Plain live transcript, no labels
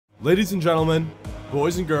Ladies and gentlemen,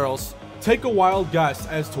 boys and girls, take a wild guess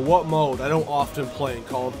as to what mode I don't often play in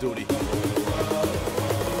Call of Duty.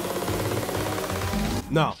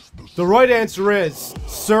 No, the right answer is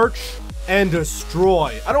Search and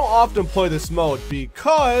Destroy. I don't often play this mode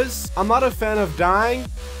because I'm not a fan of dying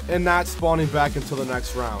and not spawning back until the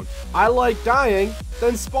next round. I like dying,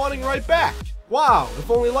 then spawning right back. Wow,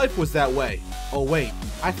 if only life was that way. Oh wait,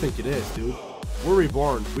 I think it is, dude. We're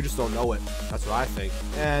reborn, we just don't know it. That's what I think.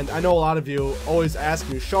 And I know a lot of you always ask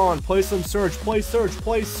me, Sean, play some Search, play Search,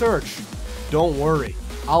 play Search. Don't worry,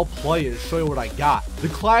 I'll play it and show you what I got. The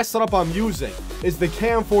class setup I'm using is the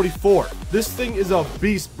KM44. This thing is a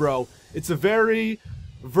beast, bro. It's a very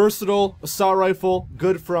versatile assault rifle,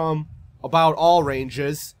 good from about all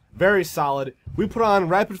ranges, very solid. We put on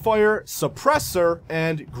rapid fire, suppressor,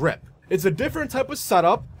 and grip. It's a different type of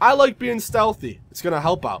setup. I like being stealthy. It's gonna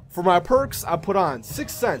help out. For my perks, I put on 6th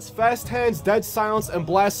Sense, Fast Hands, Dead Silence, and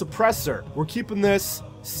Blast Suppressor. We're keeping this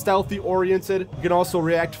stealthy oriented. You can also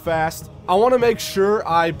react fast. I want to make sure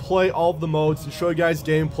I play all of the modes and show you guys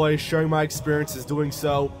gameplay, sharing my experiences doing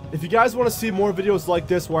so. If you guys want to see more videos like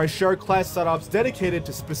this where I share class setups dedicated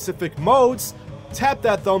to specific modes, tap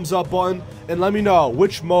that thumbs up button and let me know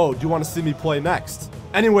which mode you want to see me play next.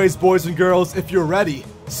 Anyways, boys and girls, if you're ready,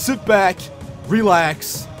 sit back,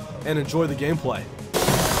 relax, and enjoy the gameplay.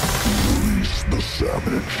 Release the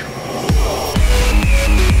savage.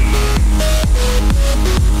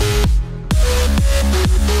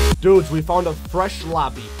 Dudes, we found a fresh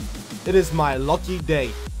lobby. It is my lucky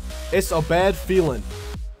day. It's a bad feeling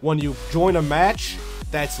when you join a match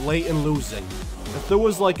that's late in losing. If there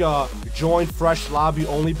was like a join fresh lobby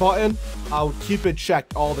only button, I would keep it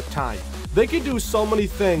checked all the time. They can do so many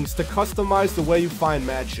things to customize the way you find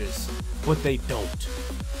matches, but they don't.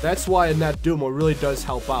 That's why a NetDumo really does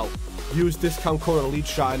help out. Use discount code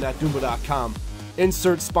EliteShot at netdumo.com.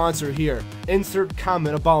 Insert sponsor here. Insert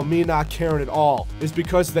comment about me not caring at all. Is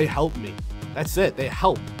because they help me. That's it, they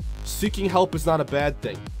help. Seeking help is not a bad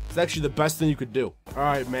thing. It's actually the best thing you could do.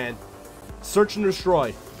 Alright, man. Search and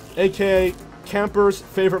Destroy, aka camper's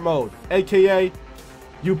favorite mode, aka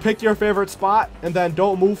you pick your favorite spot and then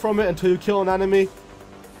don't move from it until you kill an enemy.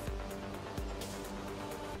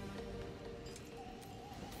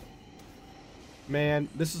 Man,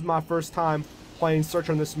 this is my first time playing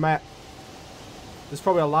Search on this map. There's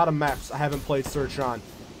probably a lot of maps I haven't played Search on.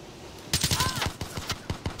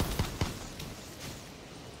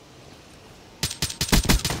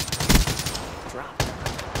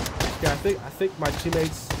 Yeah, I think my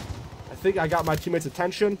teammates, I got my teammates'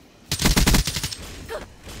 attention.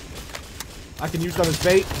 I can use them as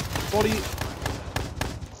bait. Buddy.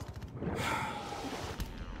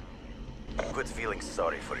 Quit feeling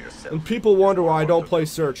sorry for yourself. And people wonder why I don't play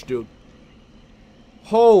Search, dude.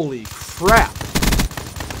 Holy crap.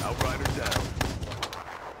 Outrider down.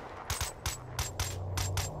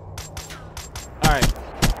 Alright.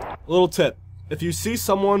 Little tip. If you see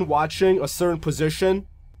someone watching a certain position,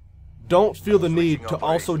 don't feel the need to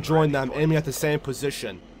also join them aiming at the same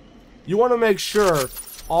position. You want to make sure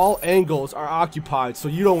all angles are occupied so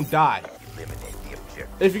you don't die.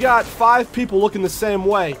 If you got 5 people looking the same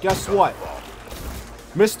way, guess what?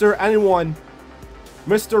 Mr.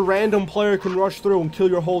 Random Player can rush through and kill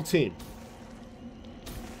your whole team.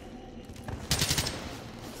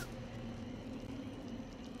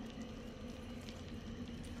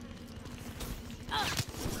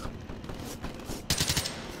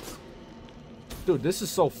 Dude, this is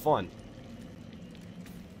so fun.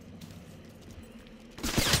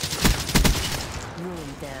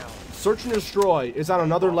 Search and Destroy is on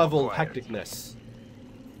another level of hecticness.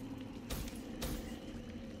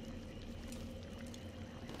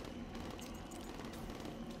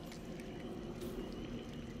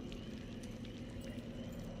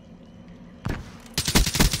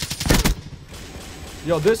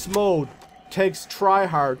 Yo, this mode takes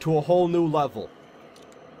tryhard to a whole new level.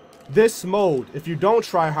 This mode, if you don't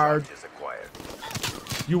try hard,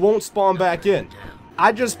 you won't spawn back in.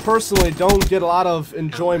 I just personally don't get a lot of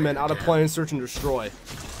enjoyment out of playing Search and Destroy.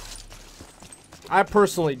 I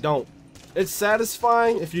personally don't. It's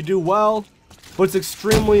satisfying if you do well, but it's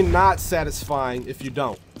extremely not satisfying if you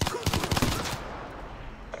don't.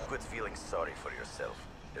 Quit feeling sorry for yourself.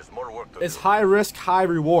 There's more work to do. It's high risk, high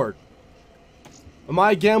reward. Am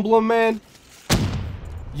I a gambling man?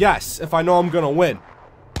 Yes, if I know I'm gonna win.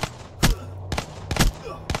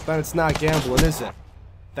 Then it's not gambling, is it?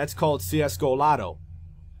 That's called CSGO Lotto.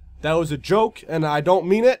 That was a joke, and I don't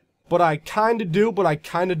mean it, but I kinda do, but I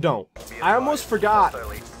kinda don't. I almost forgot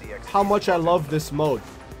how much I love this mode.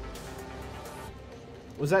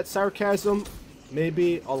 Was that sarcasm?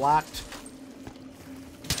 Maybe a lot.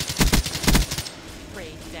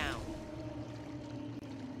 Upgrade down.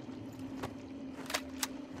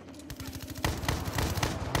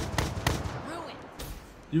 Ruin.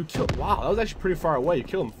 You killed. Wow, that was actually pretty far away. You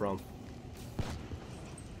killed him from.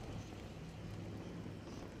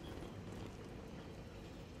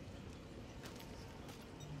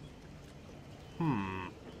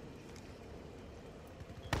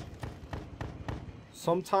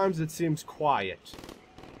 Sometimes it seems quiet.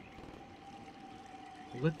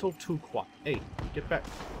 A little too quiet. Hey, get back.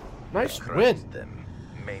 Nice win.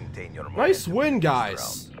 Maintain your Nice momentum win, this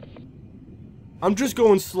guys. round. I'm just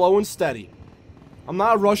going slow and steady. I'm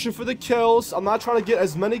not rushing for the kills. I'm not trying to get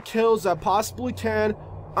as many kills as I possibly can.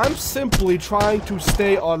 I'm simply trying to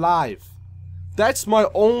stay alive. That's my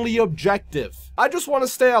only objective. I just want to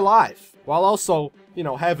stay alive while also, you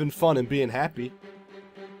know, having fun and being happy.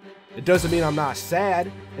 It doesn't mean I'm not sad.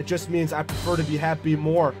 It just means I prefer to be happy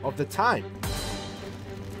more of the time.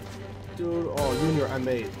 Dude, oh, you and your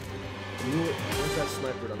M8. Where's that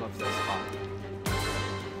sniper that loves that spot?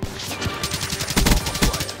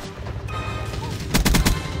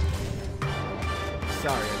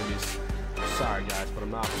 Sorry, enemies. I'm sorry, guys, but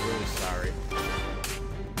I'm not really sorry.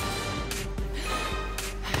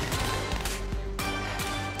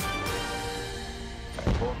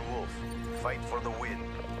 Lone Wolf, fight for the win.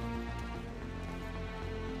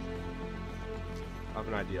 I have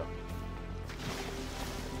an idea.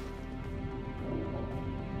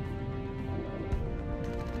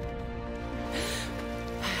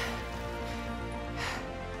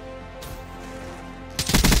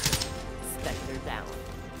 Spectre down.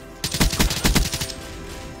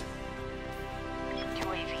 UAV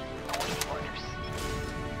awaiting orders.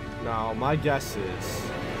 Now, my guess is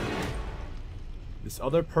this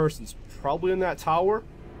other person's probably in that tower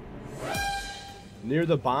near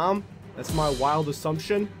the bomb. That's my wild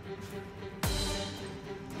assumption.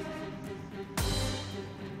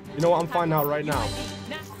 You know what? I'm finding out right now.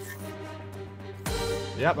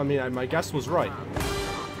 Yep, I mean, my guess was right.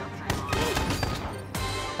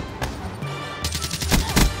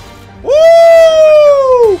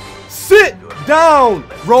 Woo! Sit down,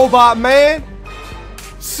 robot man.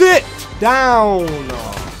 Sit down.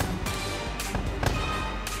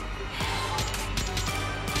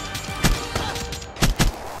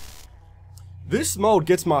 This mode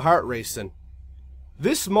gets my heart racing.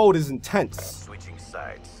 This mode is intense. Switching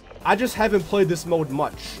sides. I just haven't played this mode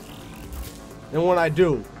much. And when I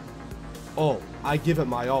do, oh, I give it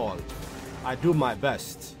my all. I do my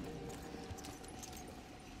best.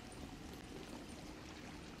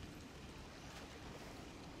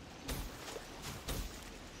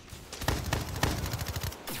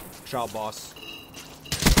 Ciao, boss.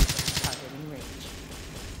 Target in range.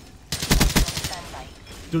 Standby.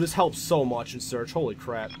 Dude, this helps so much in search. Holy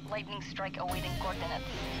crap. Lightning strike awaiting coordinates.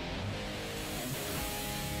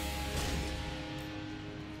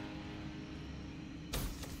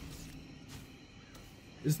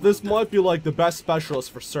 This might be like the best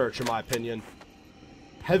specialist for search, in my opinion.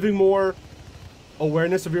 Having more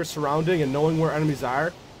awareness of your surrounding and knowing where enemies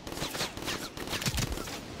are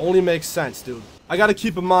only makes sense, dude. I gotta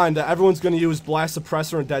keep in mind that everyone's gonna use blast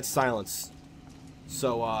suppressor and dead silence.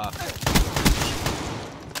 So,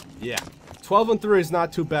 yeah. 12 and 3 is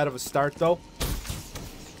not too bad of a start, though.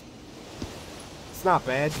 It's not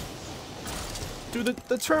bad. Dude,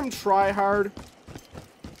 the term tryhard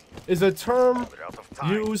is a term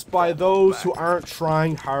used by those who aren't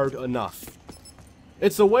trying hard enough.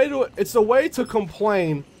 It's a way to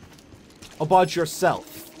complain about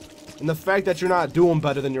yourself and the fact that you're not doing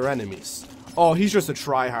better than your enemies. Oh, he's just a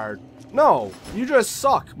tryhard. No, you just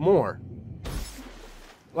suck more.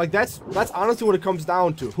 Like that's honestly what it comes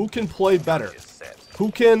down to. Who can play better?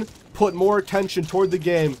 Who can put more attention toward the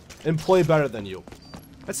game and play better than you?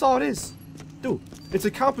 That's all it is. Dude, it's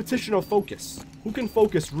a competition of focus. Who can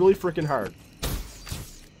focus really freaking hard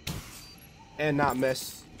and not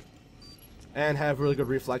miss and have really good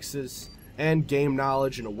reflexes and game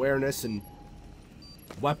knowledge and awareness and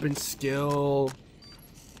weapon skill.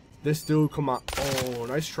 This dude, come on. Oh,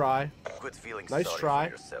 nice try. Quit feeling Nice sorry try.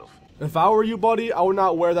 for yourself. If I were you, buddy, I would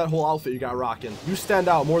not wear that whole outfit you got rocking. You stand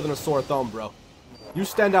out more than a sore thumb, bro. You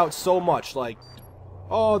stand out so much. Like,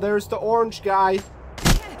 oh, there's the orange guy.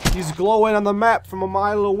 He's glowing on the map from a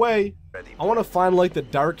mile away. I want to find, like, the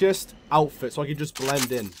darkest outfit so I can just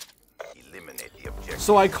blend in. Eliminate the objective.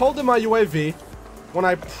 So I called in my UAV when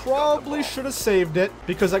I probably should have saved it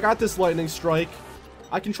because I got this lightning strike.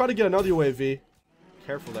 I can try to get another UAV.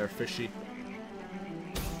 Careful there, fishy.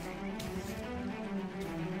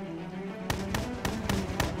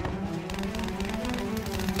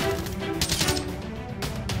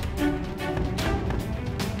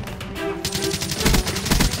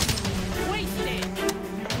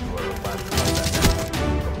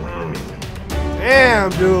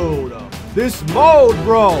 Damn, dude. This mode,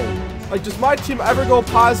 bro. Like, does my team ever go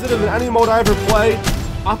positive in any mode I ever play?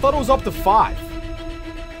 I thought it was up to 5.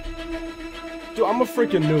 Dude, I'm a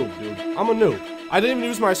freaking noob, dude. I'm a noob. I didn't even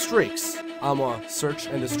use my streaks. I'm a search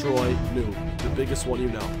and destroy noob. The biggest one you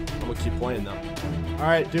know. I'm gonna keep playing them.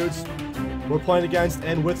 Alright, dudes. We're playing against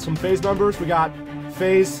and with some FaZe members. We got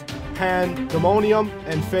FaZe Pandemonium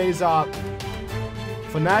and FaZe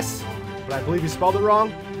Finesse. But I believe he spelled it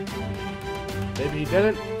wrong. Maybe he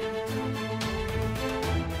didn't.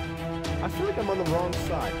 I feel like I'm on the wrong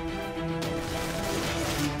side.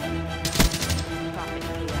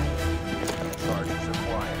 Charges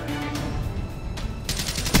acquired.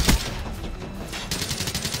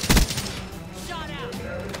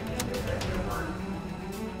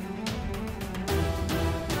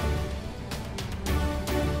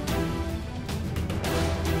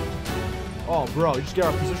 Oh, bro, you just get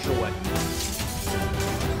our position away.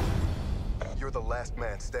 You're the last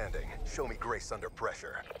man standing. Show me grace under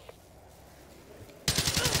pressure.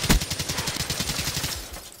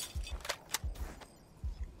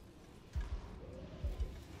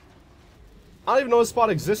 I don't even know this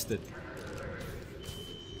spot existed.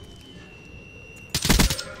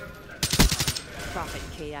 Prophet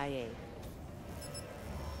KIA.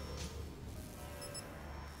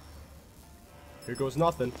 Here goes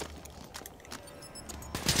nothing.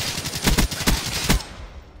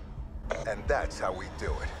 And that's how we do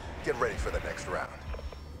it. Get ready for the next round.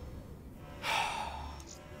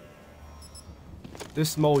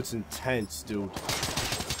 This mode's intense, dude.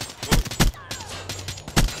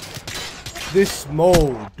 This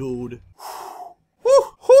mode, dude. Woo,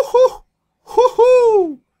 hoo, hoo, hoo,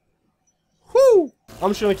 hoo, hoo.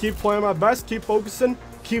 I'm just gonna keep playing my best, keep focusing,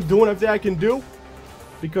 keep doing everything I can do.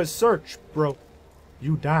 Because search, bro,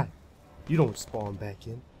 you die. You don't spawn back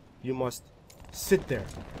in. You must sit there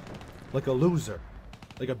like a loser.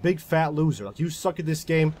 Like a big fat loser. Like, you suck at this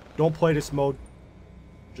game. Don't play this mode.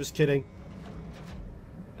 Just kidding.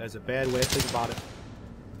 That's a bad way to think about it.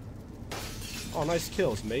 Oh, nice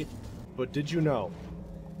kills, mate. But did you know?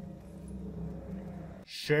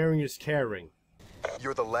 Sharing is caring.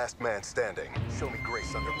 You're the last man standing. Show me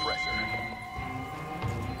grace under pressure.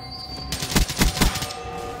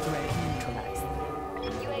 Threat neutralized.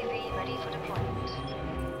 UAV ready for deployment.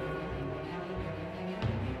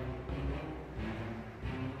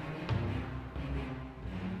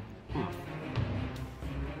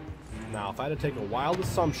 Now, if I had to take a wild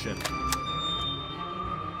assumption.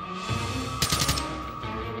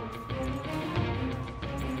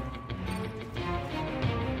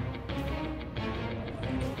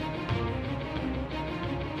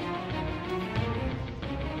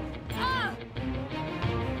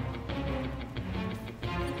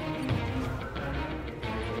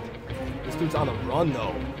 This dude's on the run,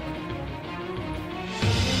 though.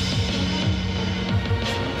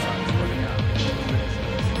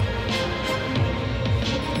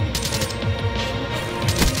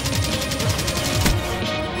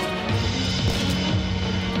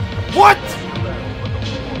 What?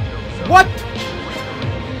 What?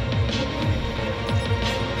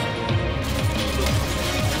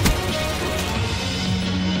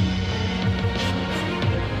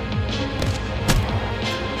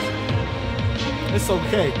 It's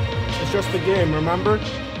okay. It's just a game, remember?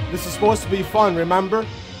 This is supposed to be fun, remember?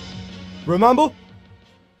 Remember?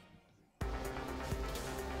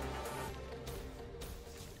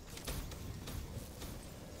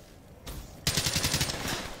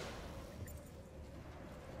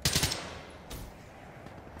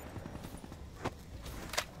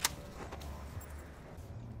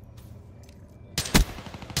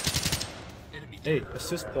 Hey,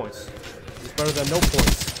 assist points. It's better than no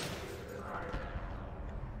points.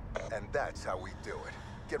 And that's how we do it.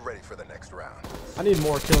 Get ready for the next round. I need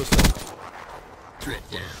more kills though.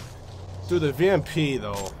 Dude, the VMP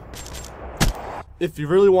though. If you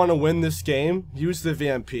really want to win this game, use the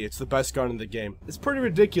VMP. It's the best gun in the game. It's pretty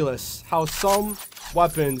ridiculous how some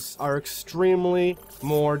weapons are extremely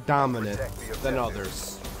more dominant than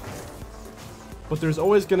others. But there's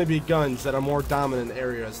always going to be guns that are more dominant in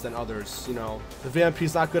areas than others, you know. The VMP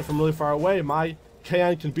is not good from really far away. My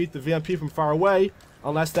KN can beat the VMP from far away,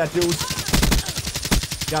 unless that dude's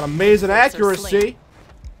got amazing accuracy.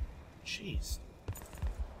 Jeez.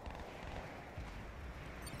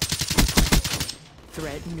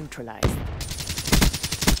 Threat neutralized.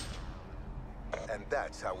 And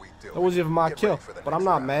that's how we do it. That wasn't even my Get kill, ready for the but I'm next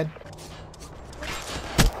not round. mad.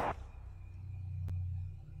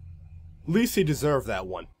 At least he deserved that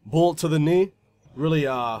one. Bullet to the knee really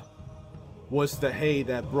was the hay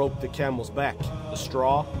that broke the camel's back. The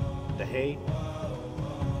straw, the hay,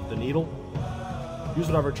 the needle. Use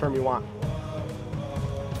whatever term you want.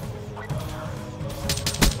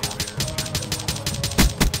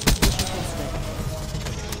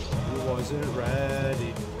 He wasn't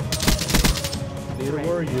ready. Neither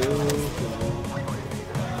were you.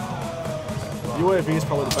 UAV is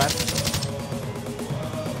probably the best.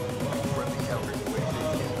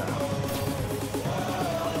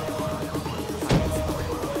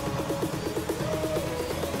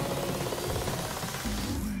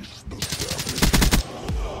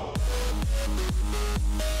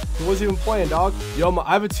 He wasn't even playing, dog. Yo,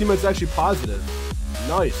 I have a team that's actually positive.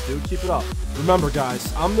 Nice, dude. Keep it up. Remember,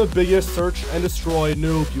 guys, I'm the biggest search and destroy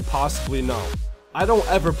noob you possibly know. I don't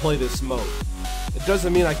ever play this mode. It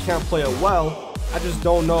doesn't mean I can't play it well. I just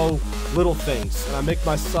don't know little things, and I make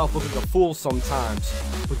myself look like a fool sometimes.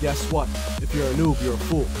 But guess what? If you're a noob, you're a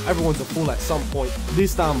fool. Everyone's a fool at some point. At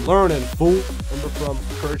least I'm learning, fool. Remember from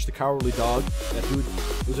Courage the Cowardly Dog? That dude,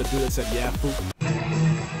 it was a dude that said, yeah, fool.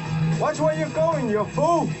 Watch where you're going, you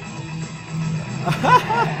fool!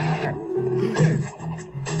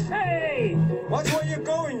 Hey! Watch where you're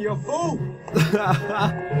going, you fool!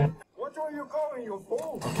 Watch where you're going, you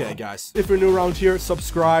fool! Okay, guys. If you're new around here,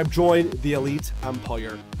 subscribe, join the Elite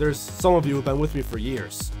Empire. There's some of you who've been with me for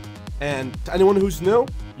years. And to anyone who's new,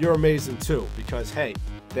 you're amazing too. Because, hey,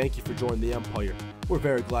 thank you for joining the Empire. We're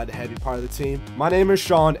very glad to have you part of the team. My name is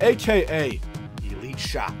Sean, aka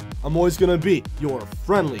EliteShot. I'm always gonna be your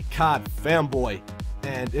friendly COD fanboy.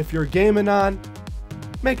 And if you're gaming on,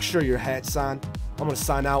 make sure your hat's on. I'm gonna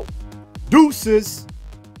sign out. Deuces!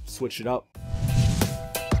 Switch it up.